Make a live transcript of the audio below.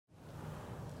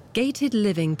Gated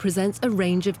living presents a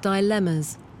range of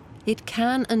dilemmas. It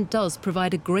can and does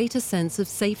provide a greater sense of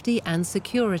safety and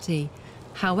security.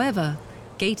 However,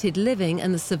 gated living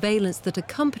and the surveillance that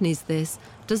accompanies this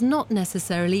does not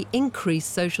necessarily increase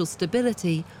social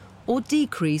stability or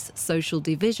decrease social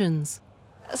divisions.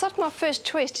 It's not my first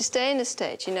choice to stay in the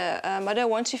state, you know. I don't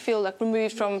want to feel like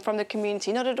removed from the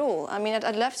community, not at all. I mean,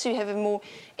 I'd love to have a more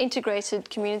integrated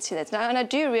community. And I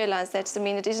do realise that, I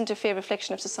mean, it isn't a fair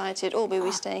reflection of society at all where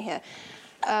we're staying here.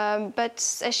 But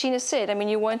as Sheena said, I mean,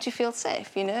 you want to feel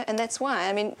safe, you know, and that's why.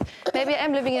 I mean, maybe I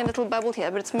am living in a little bubble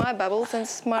here, but it's my bubble and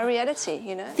it's my reality,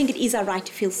 you know. I think it is our right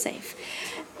to feel safe,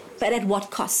 but at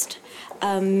what cost?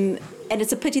 And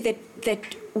it's a pity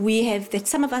that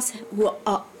some of us who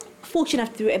are fortunate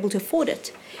enough to be able to afford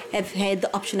it have had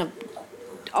the option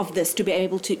of this, to be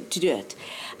able to do it.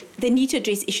 They need to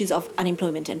address issues of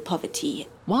unemployment and poverty.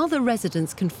 While the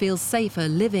residents can feel safer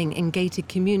living in gated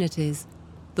communities,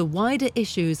 the wider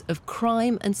issues of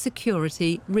crime and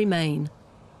security remain.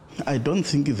 I don't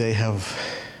think they have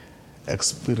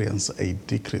experienced a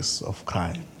decrease of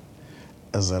crime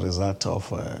as a result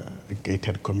of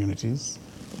gated communities,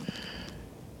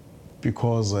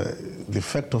 because the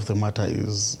fact of the matter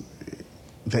is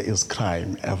there is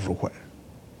crime everywhere.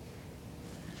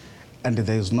 And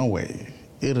there is no way,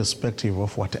 irrespective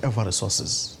of whatever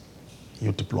resources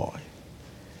you deploy,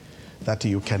 that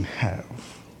you can have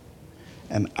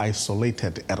an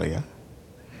isolated area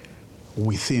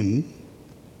within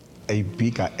a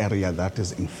bigger area that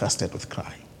is infested with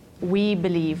crime. We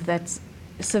believe that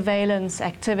surveillance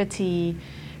activity,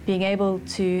 being able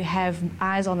to have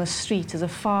eyes on the street, is a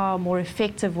far more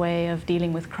effective way of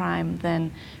dealing with crime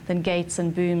than gates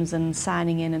and booms and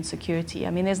signing in and security.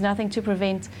 I mean, there's nothing to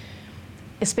prevent,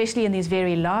 especially in these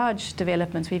very large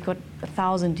developments, we've got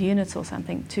 1,000 units or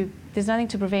something, there's nothing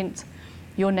to prevent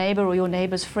your neighbour or your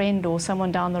neighbour's friend or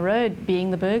someone down the road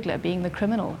being the burglar, being the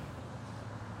criminal.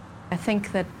 I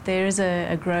think that there is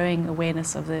a growing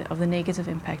awareness of the negative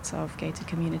impacts of gated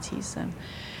communities.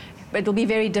 But it'll be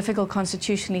very difficult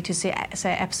constitutionally to say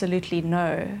absolutely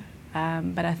no.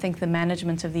 But I think the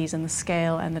management of these and the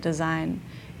scale and the design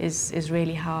is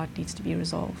really how it needs to be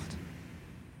resolved.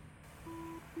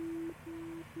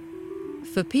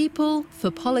 For people,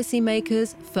 for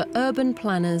policymakers, for urban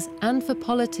planners and for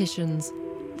politicians,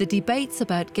 the debates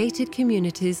about gated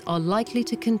communities are likely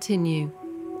to continue.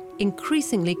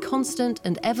 Increasingly constant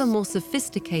and ever more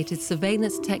sophisticated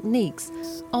surveillance techniques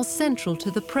are central to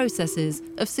the processes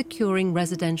of securing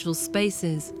residential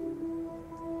spaces.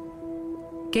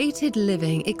 Gated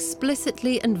living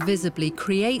explicitly and visibly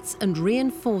creates and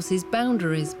reinforces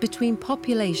boundaries between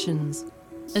populations,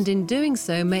 and in doing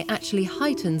so may actually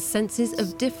heighten senses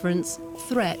of difference,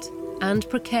 threat, and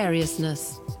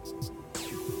precariousness.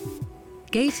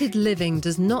 Gated living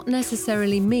does not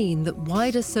necessarily mean that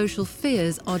wider social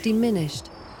fears are diminished,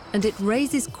 and it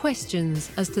raises questions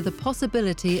as to the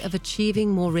possibility of achieving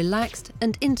more relaxed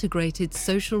and integrated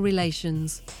social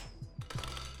relations.